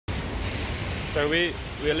So we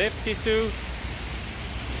left Sisu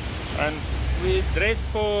and we dressed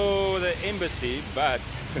for the embassy, but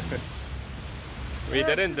we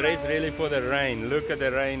didn't dress really for the rain. Look at the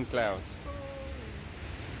rain clouds.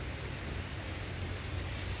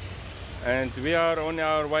 And we are on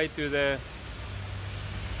our way to the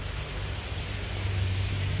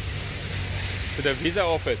visa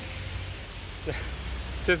office.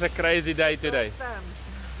 This is a crazy day today.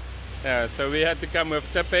 Yeah, so we had to come with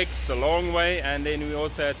Tipex a long way, and then we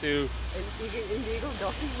also had to... Illegal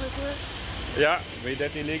docking with her? Yeah, we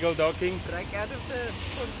did illegal docking. Break out of the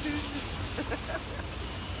pontoon.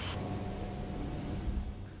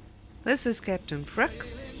 This is Captain Frick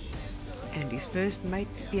and his first mate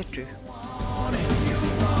Pietru.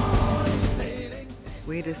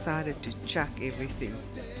 We decided to chuck everything,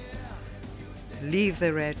 leave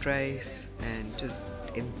the rat race and just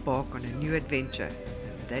embark on a new adventure.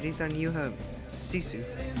 That is our new home, Sisu.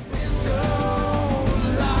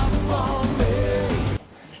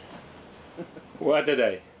 What a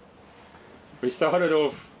day. We started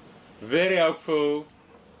off very hopeful.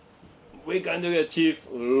 We're going to achieve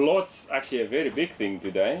lots, actually a very big thing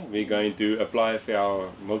today. We're going to apply for our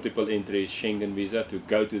multiple entry Schengen visa to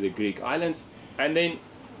go to the Greek islands. And then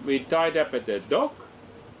we tied up at the dock,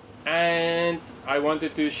 and I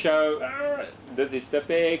wanted to show, this is the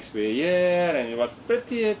pegs, we're here, and it was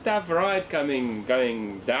pretty a tough ride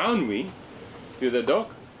going downwind to the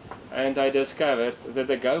dock, and I discovered that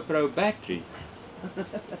the GoPro battery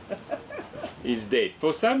is dead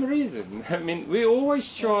for some reason. I mean, we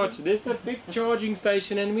always charge, there's a big charging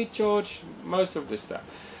station and we charge most of the stuff.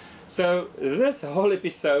 So this whole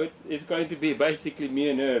episode is going to be basically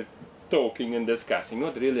me and her talking and discussing,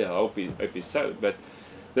 not really a whole episode, but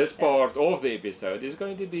this part of the episode is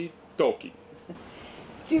going to be talking.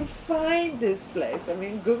 To find this place, I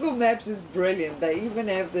mean, Google Maps is brilliant. They even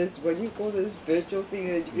have this, what do you call this virtual thing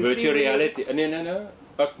that you can virtual see reality. No.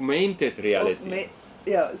 Augmented reality.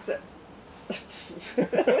 Yeah, so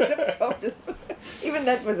that was a problem. Even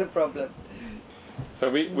that was a problem. So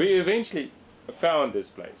we eventually found this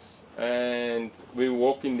place, and we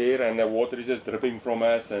walk in there, and the water is just dripping from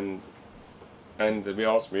us, and we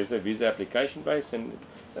asked, where's the visa application base? And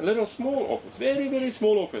a little small office, very, very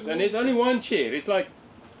small office, and there's only one chair. It's like...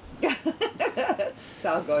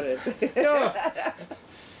 Sal got it. Yeah.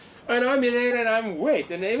 And I'm there and I'm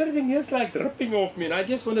wet, and everything is like dripping off me, and I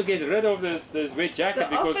just want to get rid of this wet jacket.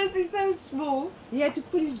 The office is so small, he had to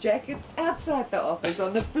put his jacket outside the office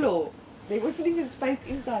on the floor. There wasn't even space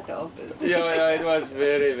inside the office. Yeah, it was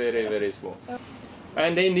very, very, very small.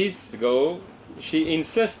 And then this girl, she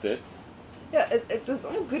insisted. Yeah, it was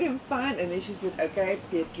all good and fine, and then she said, okay,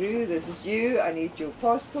 Pietru, this is you, I need your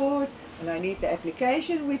passport, and I need the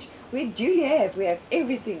application, which we duly have. We have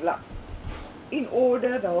everything, like, in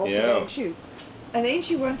order, the whole thing shoot. And then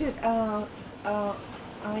she wanted our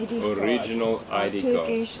ID cards. Original ID cards.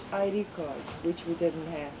 Turkish ID cards, which we didn't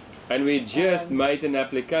have. And we just made an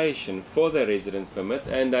application for the residence permit,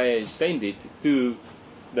 and I sent it to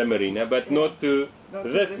the marina, but not to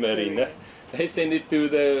this marina. They sent it to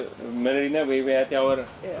the marina where we had our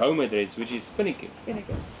home address, which is Flickr.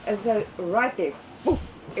 And so right there, poof,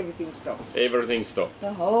 everything stopped. Everything stopped.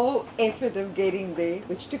 The whole effort of getting there,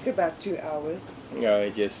 which took about 2 hours. Yeah,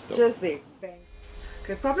 it just stopped. Just there, bang.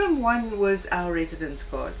 Okay, problem one was our residence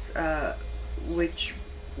cards, which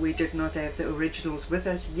we did not have the originals with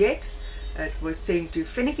us yet. It was sent to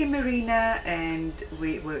Finicky Marina, and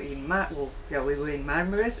we were in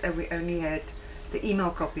Marmaris, and we only had the email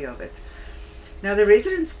copy of it. Now the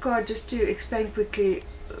residence card, just to explain quickly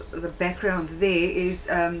the background there, is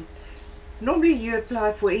normally you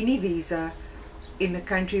apply for any visa in the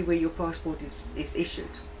country where your passport is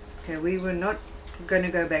issued. Okay, we were not going to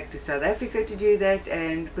go back to South Africa to do that,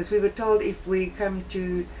 and because we were told if we come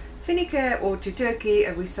to Finnica or to Turkey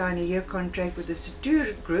and we sign a year contract with the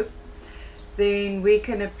Sutur group, then we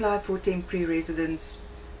can apply for temporary residence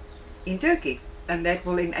in Turkey, and that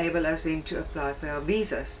will enable us then to apply for our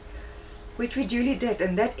visas, which we duly did,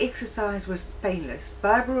 and that exercise was painless.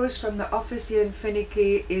 Barbaros from the office here in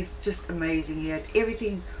Finnica is just amazing. He had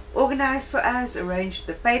everything organized for us, arranged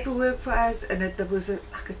the paperwork for us, and it was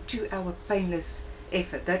like a 2-hour painless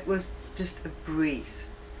effort. That was just a breeze.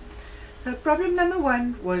 So problem number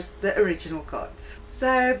one was the original cards.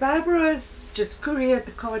 So Barbaros just couriered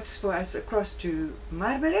the cards for us across to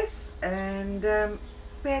Marmaris, and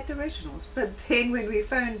we had the originals. But then when we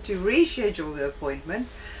phoned to reschedule the appointment,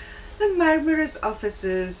 the Marmaris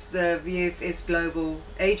offices, the VFS Global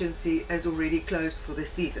Agency, has already closed for the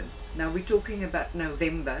season. Now we're talking about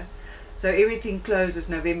November, so everything closes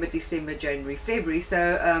November, December, January, February.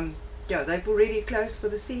 So yeah, they've already closed for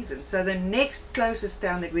the season. So the next closest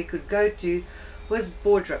town that we could go to was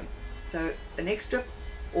Boardroom. So the next trip,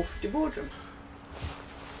 off to Boardroom.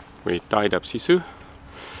 We tied up Sisu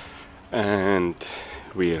and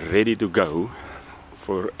we're ready to go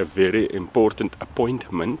for a very important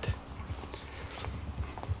appointment.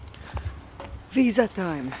 Visa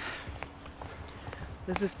time.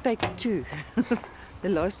 This is take 2. The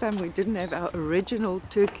last time we didn't have our original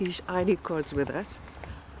Turkish ID cards with us,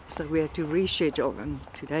 so we had to reschedule, and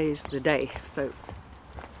today is the day. So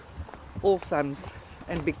all thumbs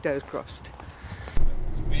and big toes crossed.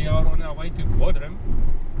 We are on our way to Boardroom.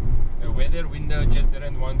 The weather window just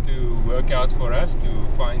didn't want to work out for us to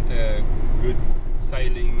find a good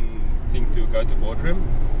sailing thing to go to Boardroom,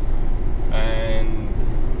 and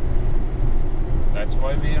that's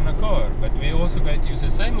why we're in a car. But we're also going to use the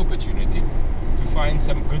same opportunity to find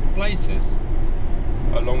some good places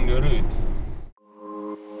along the route.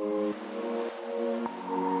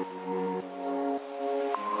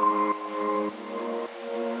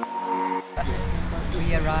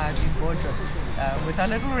 We arrived in Boardroom with our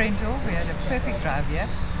little rental. We had a perfect drive here.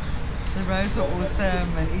 The roads are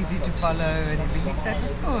awesome and easy to follow and everything, so it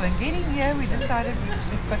was cool. And getting here, we decided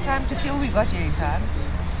we've got time to kill. We got here in time,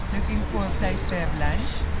 looking for a place to have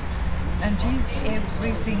lunch. And geez,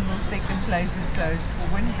 every single second place is closed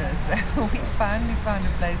for winter, so we finally found a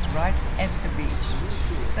place right at the beach.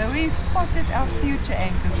 So we spotted our future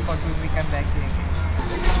anchor spot when we come back here again.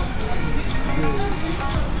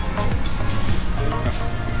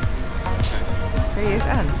 There he is,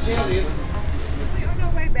 Anne. We're on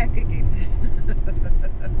our way back again.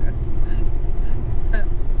 A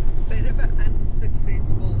bit of an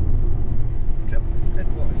unsuccessful trip it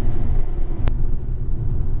was.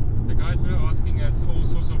 The guys were asking us all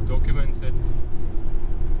sorts of documents that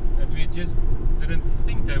we just didn't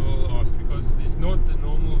think they will ask, because it's not the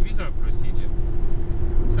normal visa procedure.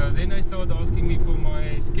 So then they started asking me for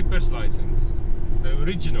my skipper's license, the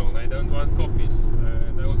original. They don't want copies.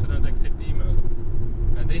 They also don't accept emails.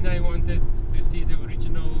 And then I wanted to see the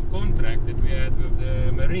original contract that we had with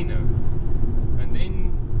the marina. And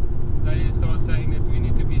then they start saying that we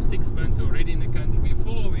need to be 6 months already in the country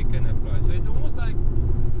before we can apply. So it's almost like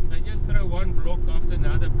they just throw one block after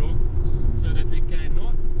another block so that we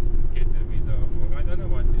cannot get a visa. I don't know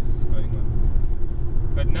what is going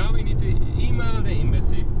on. But now we need to email the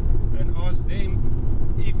embassy and ask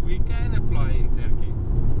them if we can apply in Turkey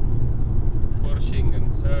for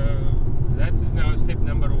Schengen. So that is now step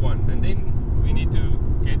number 1. And then we need to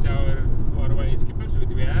get our ROI skippers, which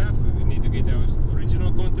we have. We need to get our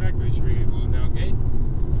original contract, which we will now get.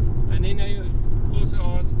 And then I also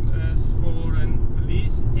ask us for an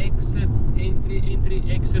police entry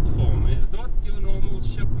exit form. It's not your normal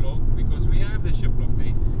ship log, because we have the ship log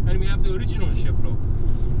there and we have the original ship log,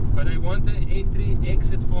 but I want an entry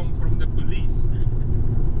exit form from the police.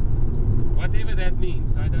 Whatever that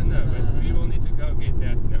means, I don't know, but we will need to go get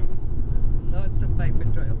that now. Lots of paper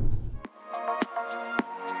trails.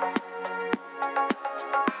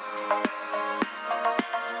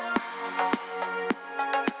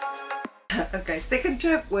 Okay, second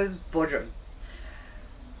trip was Boardroom.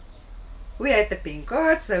 We had the pink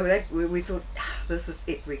card, so that we thought, this is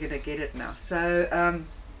it, we're gonna get it now. So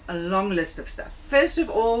a long list of stuff. First of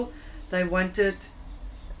all, they wanted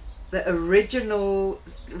the original,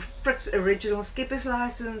 Frick's original skipper's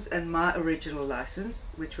license and my original license,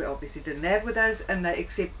 which we obviously didn't have with us, and they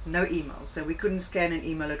accept no email, so we couldn't scan and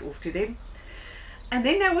email it off to them. And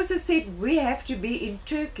then they also said we have to be in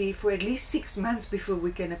Turkey for at least 6 months before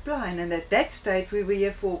we can apply, and at that stage we were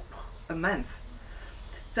here for a month.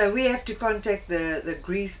 So we have to contact the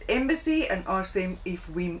Greece embassy and ask them if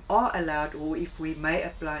we are allowed or if we may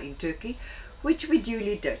apply in Turkey, which we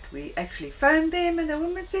duly did. We actually phoned them and the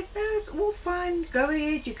woman said, no, it's all fine, go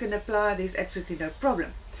ahead, you can apply, there's absolutely no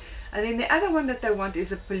problem. And then the other one that they want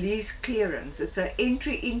is a police clearance. It's an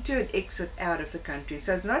entry into and exit out of the country.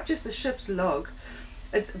 So it's not just the ship's log,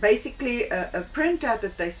 it's basically a printout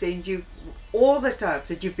that they send you all the times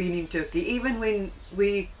that you've been in Turkey, even when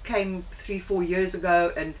we came 3-4 years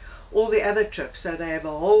ago and all the other trips. So they have a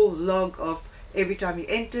whole log of every time you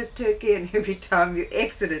entered Turkey and every time you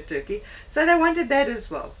exited Turkey. So they wanted that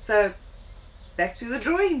as well. So back to the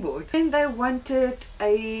drawing board. And they wanted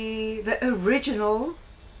the original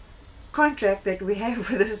contract that we have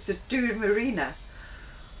with the Sisu Marina.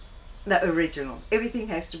 The original. Everything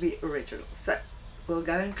has to be original. So we'll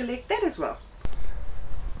go and collect that as well.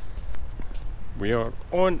 We are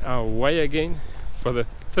on our way again for the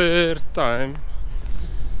 3rd time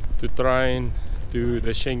to try and do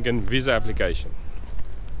the Schengen visa application.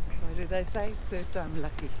 I do they say? Third time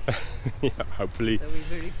lucky. Yeah, hopefully. So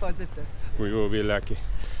we're very positive. We will be lucky.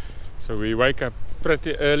 So we wake up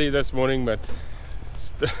pretty early this morning, but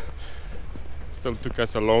still took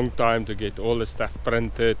us a long time to get all the stuff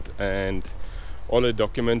printed and all the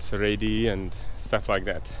documents ready and stuff like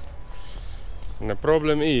that. And the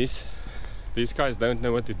problem is, these guys don't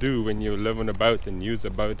know what to do when you live on a boat and use a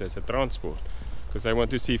boat as a transport, because they want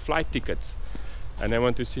to see flight tickets and they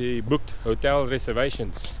want to see booked hotel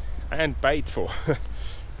reservations and paid for. And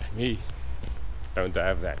we don't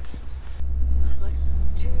have that. Like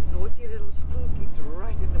two naughty little school kids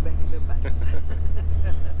right in the back of the bus.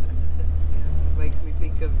 Makes me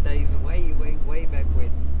think of days way back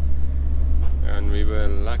when. And we were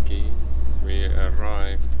lucky, we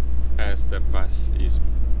arrived as the bus is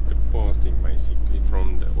departing basically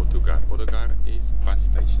from the autocar. Autocar is bus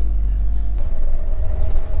station.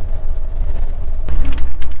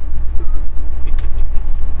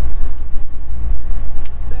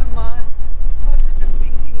 So my positive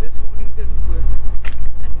thinking this morning didn't work,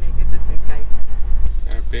 and negative again.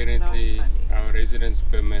 Apparently our residence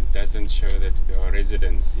permit doesn't show that we are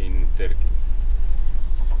residents in Turkey.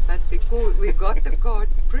 But because we got the card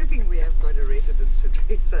proving we have got a residence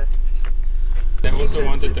address. They also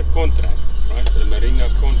wanted a contract, right? A marina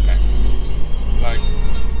contract. Like,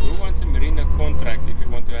 who wants a marina contract if you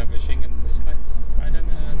want to have a Schengen? It's like, I don't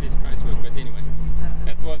know how these guys work, but anyway,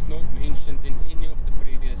 that was not mentioned in any of the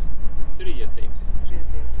previous 3 attempts. 3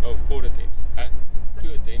 attempts. Oh, 4 attempts.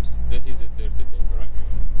 2 attempts. This is the 3rd attempt, right?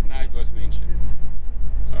 Now it was mentioned.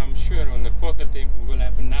 So I'm sure on the 4th attempt we will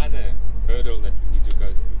have another hurdle that we need to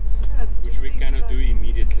go through, which we cannot do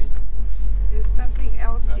immediately. There's something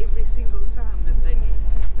else every single time that they need.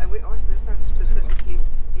 And we asked this time specifically,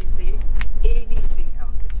 is there anything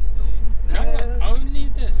else that you still need? No, only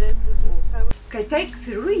this. This is also... Okay, take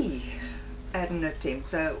 3 at an attempt.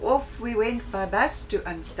 So off we went by bus to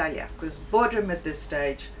Antalya, because Boardroom at this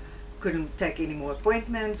stage couldn't take any more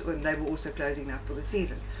appointments, and they were also closing now for the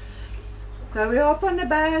season. So we hop on the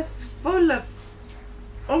bus full of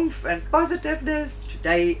oomph and positiveness.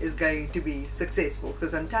 Today is going to be successful,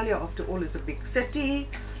 because Antalya after all is a big city,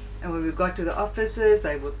 and when we got to the offices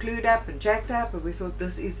they were clued up and jacked up, and we thought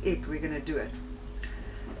this is it, we're going to do it.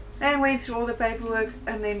 And went through all the paperwork,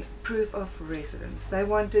 and then proof of residence. They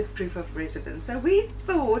wanted proof of residence, so we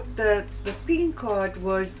thought the PIN card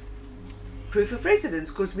was proof of residence,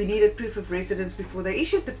 because we needed proof of residence before they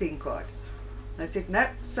issued the PIN card. I said, no,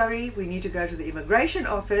 sorry, we need to go to the immigration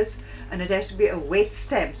office, and it has to be a wet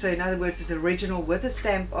stamp. So in other words, it's original with a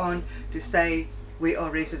stamp on to say we are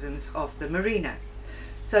residents of the marina.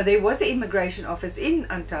 So there was an immigration office in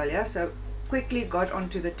Antalya, so quickly got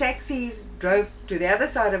onto the taxis, drove to the other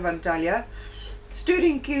side of Antalya, stood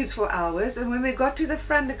in queues for hours, and when we got to the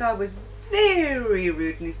front, the guy was very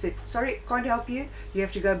rude, and he said, sorry, can't help you, you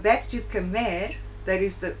have to go back to Khmer. That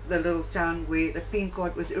is the little town where the PIN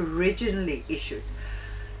card was originally issued.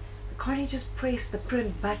 Can't you just press the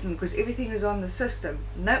print button because everything is on the system?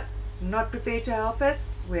 Nope, not prepared to help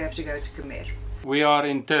us. We have to go to Khmer. We are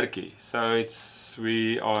in Turkey, so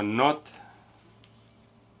we are now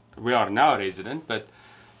resident, but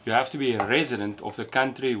you have to be a resident of the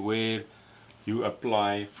country where you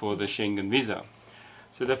apply for the Schengen visa.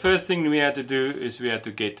 So the first thing we had to do is we had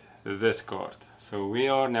to get this card. So we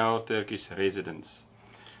are now Turkish residents.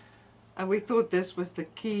 And we thought this was the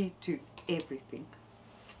key to everything.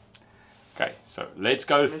 Okay, so let's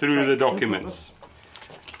go through the documents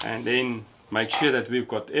and then make sure that we've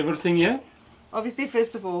got everything here. Obviously,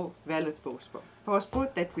 first of all, valid passport.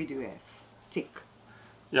 Passport that we do have. Tick.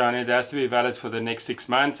 Yeah, and it has to be valid for the next 6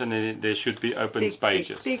 months, and then there should be open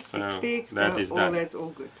pages. Tick, so tick, that is done. That's all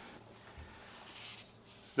good.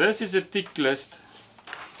 This is a tick list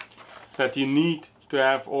that you need to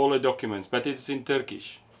have all the documents, but it's in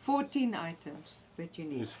Turkish. 14 items that you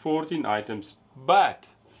need. It's 14 items, but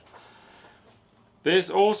there's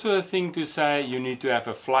also a thing to say you need to have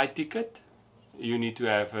a flight ticket, you need to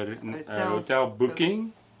have a hotel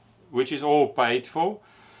booking, which is all paid for,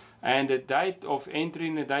 and the date of entry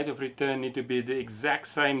and the date of return need to be the exact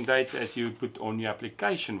same dates as you put on your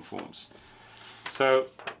application forms. So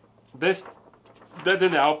this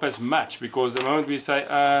didn't help us much, because the moment we say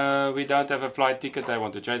we don't have a flight ticket, they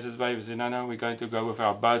want to chase us away. We say no, we're going to go with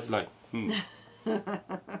our boats. Like,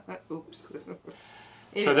 oops.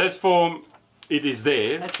 So this form, it is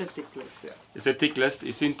there. That's a tick list. Yeah. It's a tick list.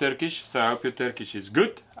 It's in Turkish, so I hope your Turkish is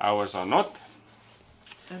good. Ours are not.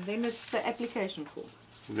 And then it's the application form.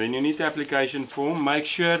 Then you need the application form. Make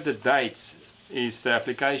sure the dates is the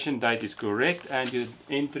application date is correct, and your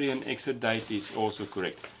entry and exit date is also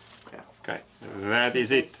correct. Okay, that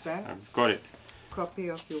is it. I've got it. copy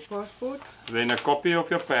of your passport. Then a copy of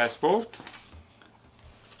your passport.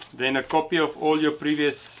 Then a copy of all your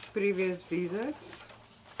previous visas.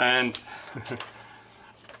 And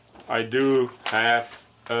I do have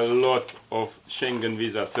a lot of Schengen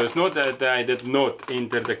visas. So it's not that I did not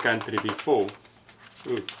enter the country before.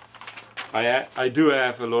 Ooh. I do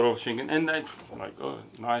have a lot of Schengen, and I'm like, oh,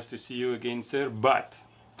 nice to see you again, sir. But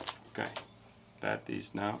okay, that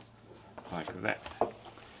is now like that.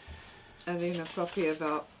 And then a copy of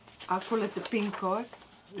our, I call it the pink card.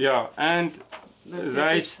 Yeah, and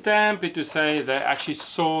they stamp it to say they actually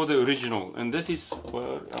saw the original, and this is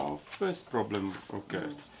where our first problem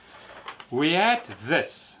occurred. We had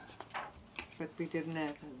this, but we didn't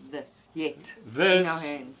have this yet this, in our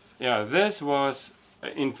hands. Yeah, this was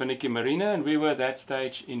in Finiki Marina, and we were at that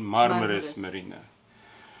stage in Marmaris Marina.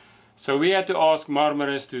 So we had to ask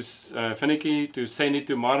Marmaris to Finiki to send it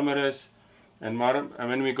to Marmaris, and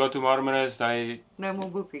when we got to Marmaris, they no more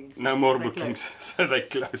bookings. No more bookings, so they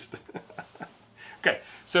closed. Okay,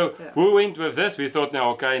 so we went with this. We thought,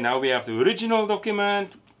 now okay, now we have the original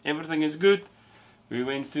document. Everything is good. We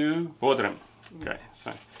went to Bodrum. Okay,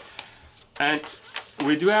 so and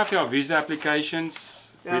we do have our visa applications.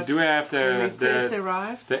 We do have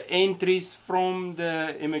the entries from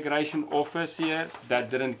the immigration office here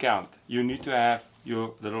that didn't count. You need to have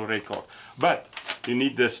your little red card, but you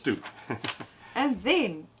need this too. And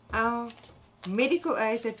then our medical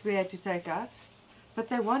aid that we had to take out, but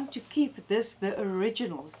they want to keep this the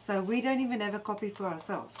originals, so we don't even have a copy for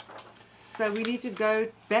ourselves. So we need to go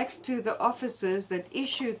back to the officers that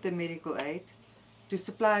issued the medical aid to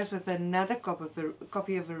supply us with another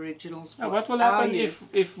copy of originals. Now, what will happen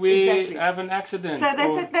if we have an accident? So they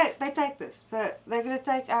said they take this. So they're going to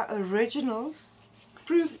take our originals,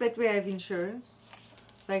 proof that we have insurance.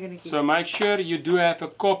 They're going to keep. So make sure you do have a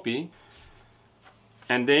copy,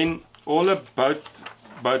 and then all the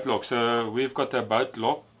boat lock. So we've got a boat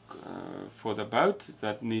lock for the boat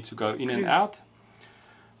that needs to go in and out,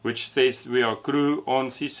 which says we are crew on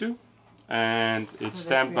Sisu. And it's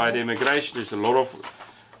stamped by the immigration. There's a lot of,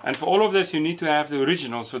 and for all of this you need to have the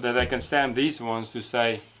original so that they can stamp these ones to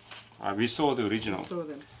say, we saw the original. Saw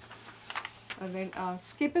them. And then our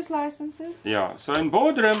skipper's licenses. Yeah, so in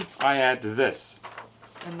Bodrum I had this.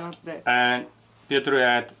 And not that. And Pietro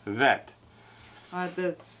had that. I had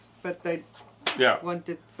this, but they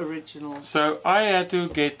wanted original. So I had to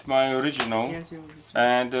get my original. Yes, your original.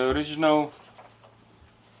 And the original,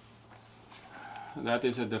 that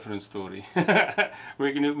is a different story.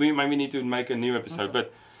 we maybe need to make a new episode.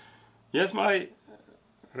 But here's my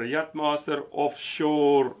Yacht Master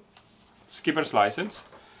offshore skipper's license.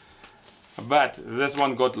 But this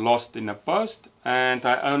one got lost in the post, and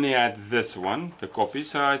I only had this one, the copy.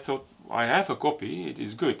 So I thought, I have a copy, it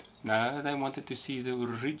is good. No, they wanted to see the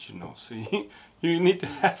originals. So you need to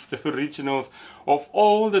have the originals of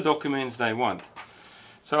all the documents they want.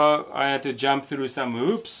 So I had to jump through some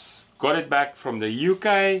hoops. Got it back from the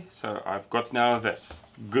UK, so I've got now this.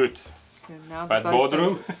 Good. But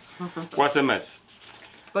Bodrum was a miss.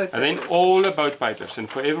 And then all the boat papers. And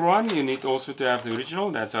for everyone, you need also to have the original.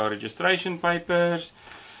 That's our registration papers.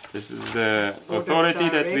 This is the authority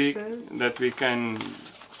that we can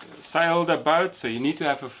sail the boat. So you need to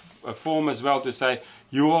have a form as well to say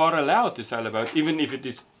you are allowed to sail a boat, even if it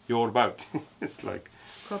is your boat. It's like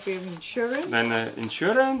copy of insurance. Then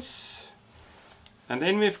insurance. And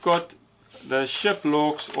then we've got the ship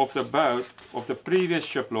logs of the boat, of the previous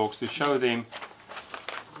ship logs, to show them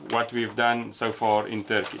what we've done so far in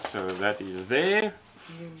Turkey. So that is there.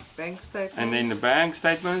 Bank statements. And then the bank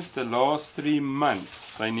statements, the last 3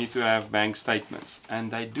 months, they need to have bank statements. And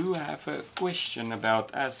they do have a question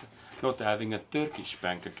about us not having a Turkish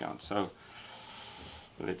bank account. So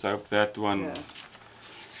let's hope that one. Yeah.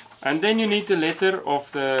 And then you need the letter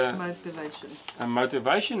of the motivation. A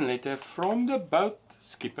motivation letter from the boat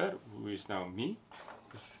skipper, who is now me,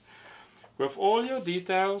 with all your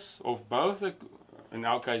details of both the, in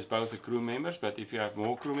our case both the crew members, but if you have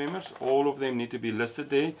more crew members, all of them need to be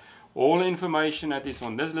listed there. All the information that is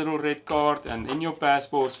on this little red card and in your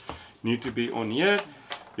passports need to be on here.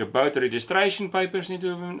 Your boat registration papers need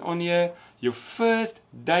to be on here. Your first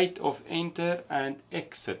date of enter and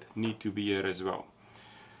exit need to be here as well.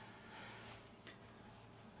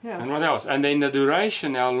 Yeah. And what else? And then the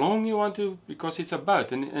duration, how long you want to, because it's a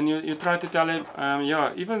boat. And you try to tell him,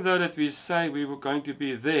 yeah, even though that we say we were going to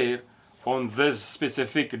be there on this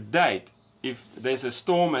specific date, if there's a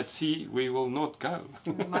storm at sea, we will not go.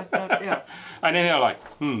 Might not, yeah. And then they're like,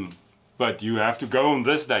 but you have to go on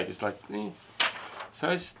this date. It's like, So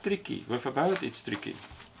it's tricky. With a boat, it's tricky.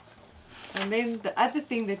 And then the other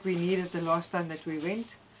thing that we needed the last time that we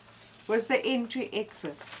went Was the entry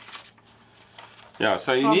exit Yeah,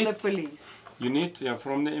 so you from need the police? You need,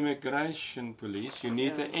 from the immigration police, you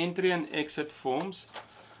need the entry and exit forms,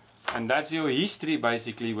 and that's your history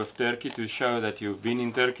basically with Turkey, to show that you've been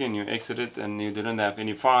in Turkey and you exited and you didn't have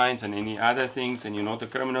any fines and any other things and you're not a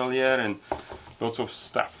criminal here and lots of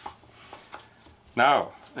stuff.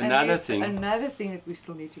 Now, another thing that we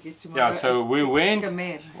still need to get tomorrow. Yeah, so we went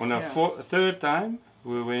on a third time,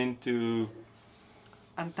 we went to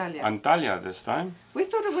Antalya this time. We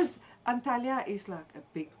thought it was, Antalya is like a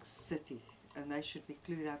big city and they should be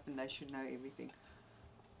clued up and they should know everything.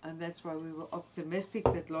 And that's why we were optimistic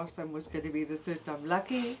that last time was going to be the third time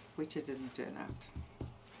lucky, which it didn't turn out.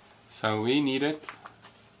 So we needed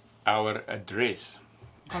our address.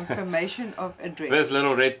 Confirmation of address. This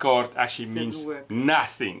little red card actually means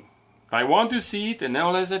nothing. I want to see it and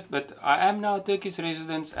all is it, but I am now a Turkish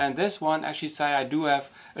resident, and this one actually say I do have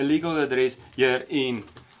a legal address here in,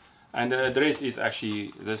 and the address is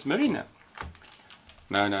actually this marina.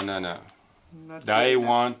 No. They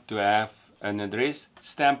want to have an address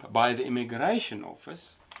stamped by the immigration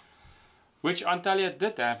office, which Antalya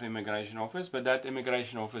did have immigration office, but that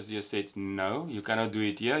immigration office just said no, you cannot do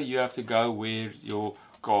it here, you have to go where your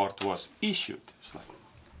card was issued. It's like,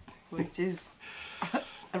 which is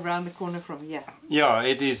around the corner from here. Yeah,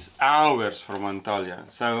 it is hours from Antalya.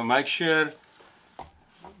 So make sure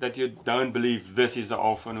that you don't believe this is the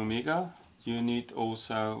Alpha and Omega. You need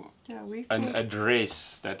also an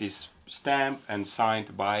address that is stamped and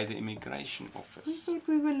signed by the immigration office. We thought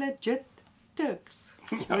we were legit Turks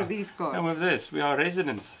with these cards. And with this, we are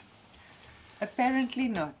residents. Apparently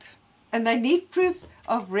not. And they need proof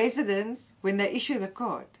of residence when they issue the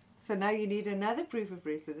card. So now you need another proof of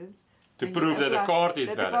residence to prove that the card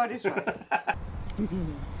is valid. The card is right.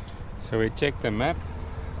 So we checked the map,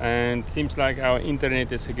 and it seems like our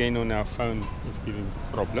internet is again on our phone is giving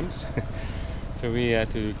problems. So we had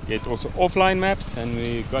to get also offline maps, and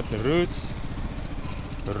we got the routes,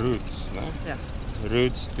 no? Yeah.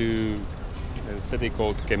 Routes to a city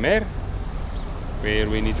called Kemer, where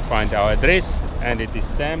we need to find our address, and it is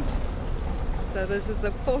stamped. So this is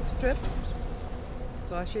the 4th trip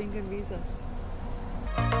for Schengen visas.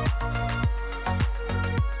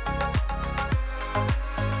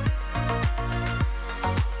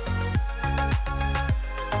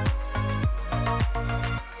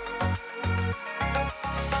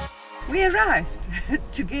 We arrived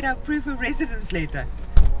to get our proof of residence letter.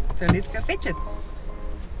 So let's go fetch it.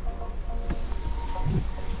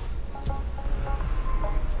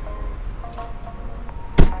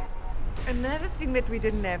 Another thing that we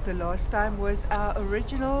didn't have the last time was our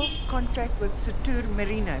original contract with Sisu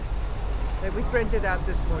Marinas that we printed out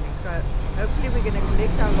this morning. So hopefully we're going to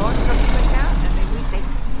collect our last document now and then we set.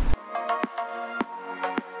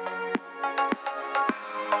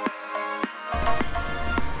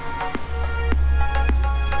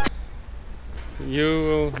 You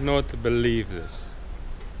will not believe this.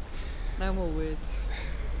 No more words.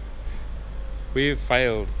 We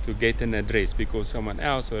failed to get an address because someone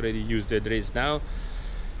else already used the address. Now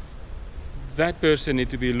that person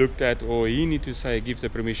needs to be looked at, or he needs to say give the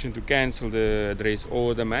permission to cancel the address,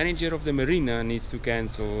 or the manager of the marina needs to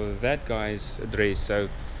cancel that guy's address. So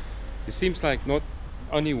it seems like not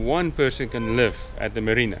only one person can live at the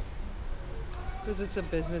marina. Because it's a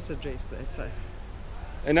business address, they say.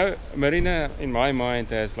 And now marina in my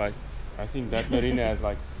mind has like, I think that marina has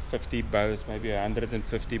like 50 boats, maybe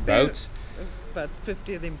 150 boats. About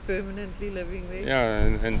 50 of them permanently living there.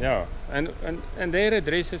 Yeah, and their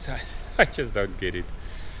addresses, I just don't get it.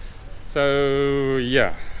 So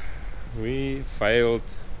yeah, we failed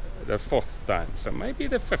the 4th time, so maybe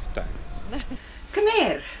the 5th time.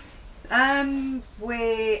 Khmer,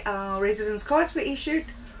 where our residence cards were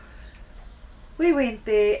issued. We went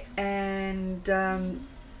there and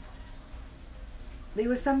there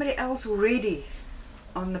was somebody else already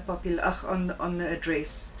on the on the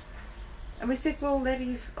address, and we said, well, that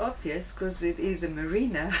is obvious because it is a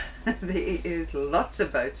marina. There is lots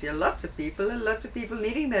of boats here, lots of people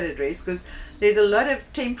needing that address, because there's a lot of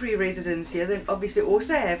temporary residents here that obviously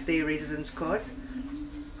also have their residence cards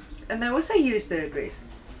and they also use the address.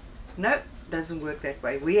 Nope, doesn't work that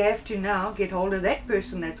way. We have to now get hold of that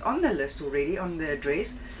person that's on the list already on the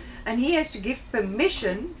address, and he has to give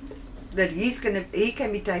permission that he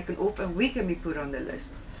can be taken off and we can be put on the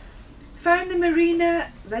list. Phone the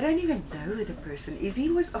marina, they don't even know who the person is. He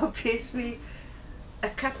was obviously a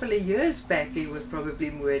couple of years back, he was probably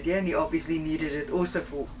moored here, and he obviously needed it also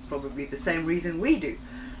for probably the same reason we do.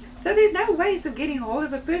 So there's no ways of getting hold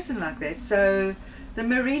of a person like that. So the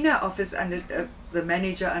marina office the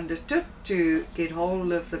manager undertook to get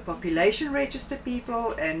hold of the population register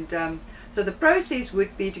people, and so the process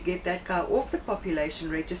would be to get that car off the population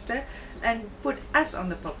register and put us on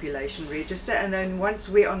the population register, and then once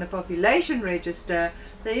we're on the population register,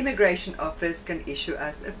 the immigration office can issue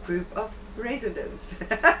us a proof of residence,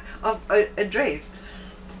 of address.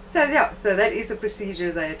 So yeah, so that is the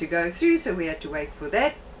procedure they had to go through, so we had to wait for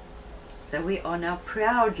that. So we are now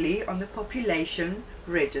proudly on the population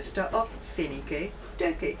register of Fenike,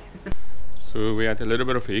 Turkey. So we had a little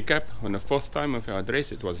bit of a hiccup on the 4th time of our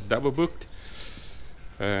address. It was double booked.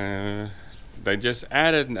 They just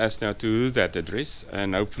added us now to that address,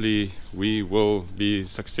 and hopefully we will be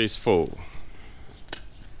successful.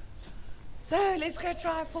 So let's go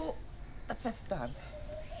try for the 5th time.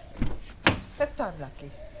 5th time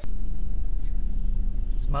lucky.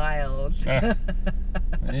 Smiles. Yeah.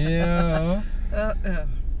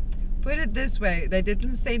 Put it this way, they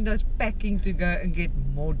didn't send us packing to go and get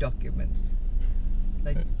more documents.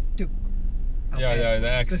 They took our Yeah, they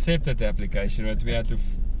passports. accepted the application, but we had to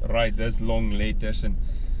write those long letters,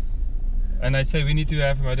 and I say we need to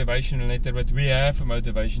have a motivational letter, but we have a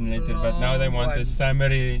motivational letter, but now they want a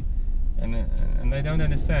summary, and they don't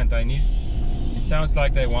understand. It sounds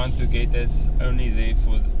like they want to get us only there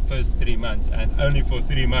for the first 3 months, and only for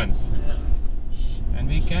 3 months. Yeah. And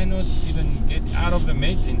we cannot even get out of the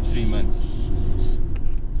Met in 3 months.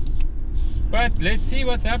 But let's see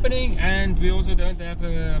what's happening, and we also don't have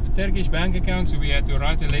a Turkish bank account, so we had to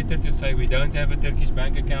write a letter to say we don't have a Turkish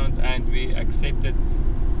bank account, and we accepted.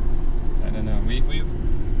 I don't know.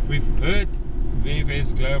 We've heard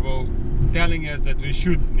VFS Global telling us that we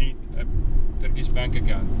should need a Turkish bank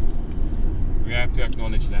account. We have to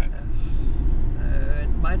acknowledge that. So it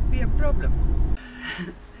might be a problem.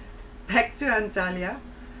 Back to Antalya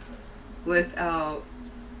with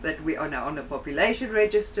that we are now on the population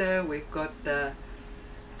register. We've got the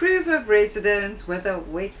proof of residence with a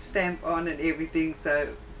wet stamp on and everything.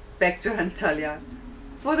 So back to Antalya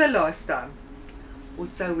for the last time, or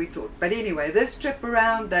so we thought. But anyway, this trip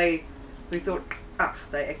around, we thought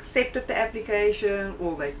they accepted the application,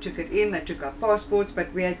 or they took it in, they took our passports,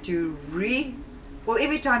 but we had to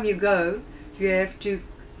every time you go, you have to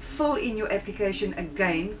fill in your application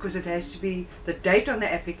again, because it has to be, the date on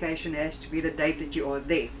the application has to be the date that you are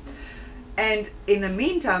there. And in the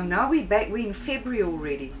meantime, now we're in February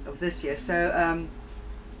already of this year. So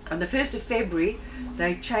on the 1st of February,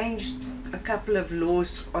 they changed a couple of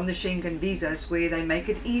laws on the Schengen visas, where they make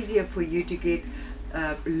it easier for you to get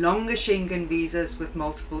longer Schengen visas with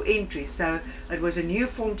multiple entries. So it was a new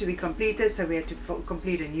form to be completed, so we had to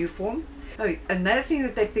complete a new form. Oh, another thing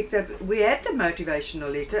that they picked up, we had the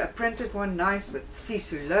motivational letter, a printed one, nice, with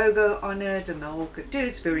Sisu logo on it and the whole kit.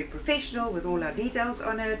 It's very professional with all our details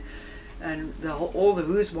on it, and all the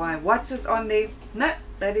who's, why, what's is on there. No,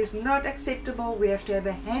 that is not acceptable. We have to have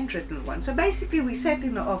a handwritten one. So basically we sat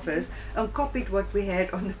in the office and copied what we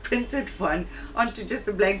had on the printed one onto just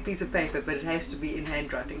a blank piece of paper, but it has to be in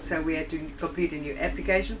handwriting. So we had to complete a new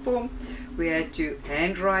application form, we had to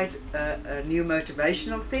handwrite a new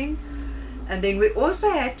motivational thing, and then we also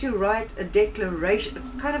had to write a declaration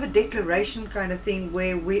kind of thing,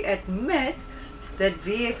 where we admit that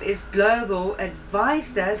VFS Global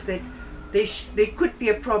advised us that there could be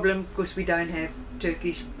a problem because we don't have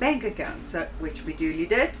Turkish bank accounts, so, which we duly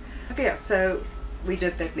did. Okay, so we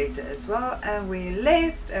did that letter as well, and we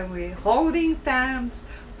left, and we're holding thumbs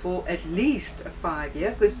for at least a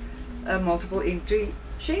 5-year, because a multiple entry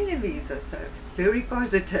Schengen visa. So very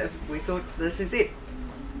positive. We thought this is it.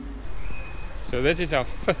 So this is our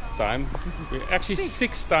 5th time. We're actually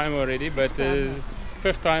 6th time already, but the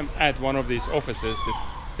 5th time at one of these offices. The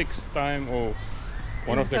 6th time, or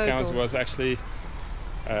one of the counts, was actually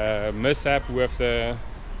a mishap with the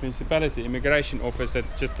municipality immigration office that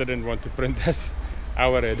just didn't want to print us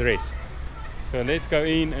our address. So let's go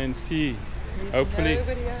in and see. There's hopefully.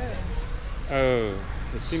 nobody home. Oh,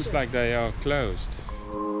 it seems like they are closed.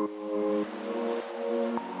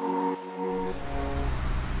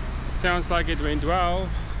 Sounds like it went well,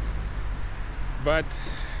 but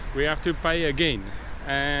we have to pay again.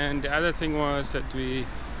 And the other thing was that we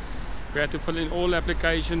had to fill in all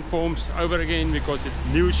application forms over again, because it's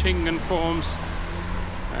new Schengen forms,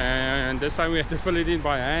 and this time we have to fill it in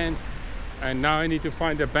by hand. And now I need to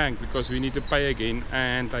find a bank, because we need to pay again,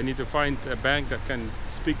 and I need to find a bank that can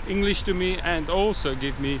speak English to me and also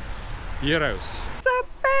give me euros. It's our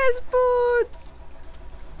passports!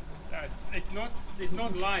 It's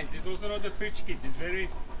not lines, it's also not a fridge kit. It's very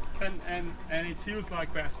and it feels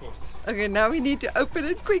like passports. Okay, now we need to open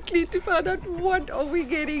it quickly to find out what are we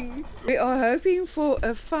getting. We are hoping for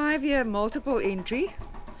a 5-year multiple entry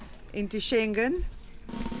into Schengen.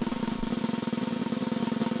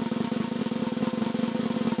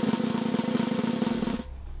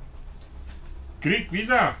 Greek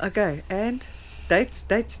visa. Okay, and dates.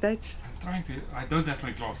 I don't have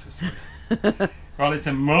my glasses. Well, it's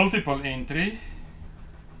a multiple entry.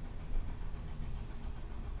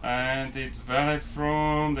 And it's valid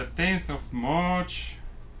from the 10th of March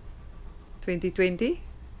 2020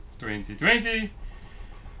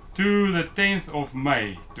 to the 10th of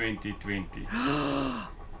May 2020.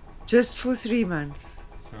 Just for 3 months.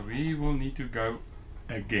 So we will need to go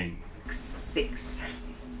again. 6.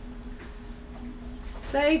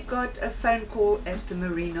 They got a phone call at the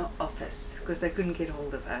marina office because they couldn't get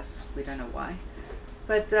hold of us. We don't know why.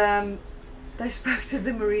 But they spoke to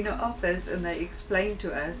the marina office and they explained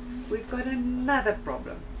to us, we've got another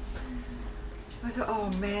problem. I thought, oh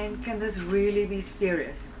man, can this really be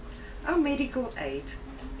serious? Our medical aid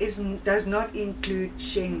does not include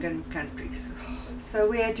Schengen countries. So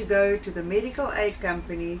we had to go to the medical aid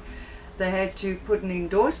company. They had to put an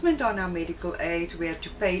endorsement on our medical aid. We had to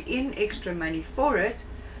pay in extra money for it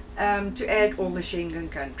to add all the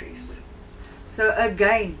Schengen countries. So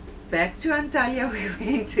again, back to Antalya we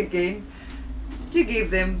went again to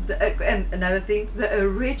give them, and another thing, the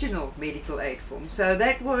original medical aid form. So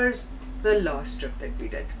that was the last trip that we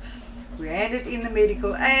did. We handed in the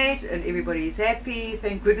medical aid and everybody is happy.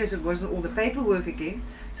 Thank goodness it wasn't all the paperwork again.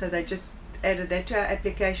 So they just added that to our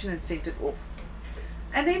application and sent it off.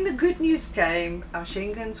 And then the good news came, our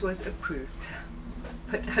Schengens was approved,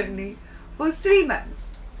 but only for 3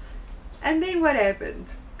 months. And then what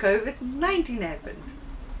happened? COVID-19 happened.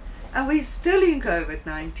 And we're still in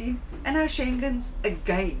COVID-19 and our Schengens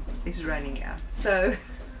again is running out. So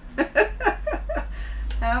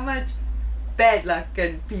how much bad luck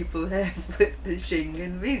can people have with the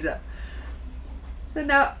Schengen visa? So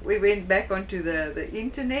now we went back onto the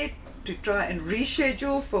internet to try and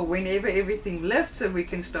reschedule for whenever everything lifts so we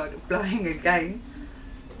can start applying again.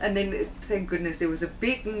 And then thank goodness there was a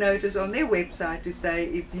big notice on their website to say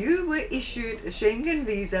if you were issued a Schengen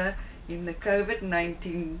visa in the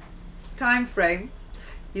COVID-19 time frame,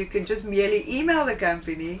 you can just merely email the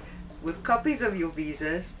company with copies of your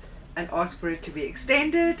visas and ask for it to be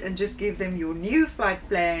extended and just give them your new flight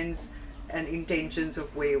plans and intentions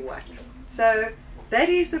of where what. So that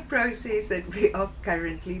is the process that we are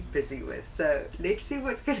currently busy with. So let's see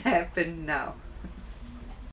what's going to happen now.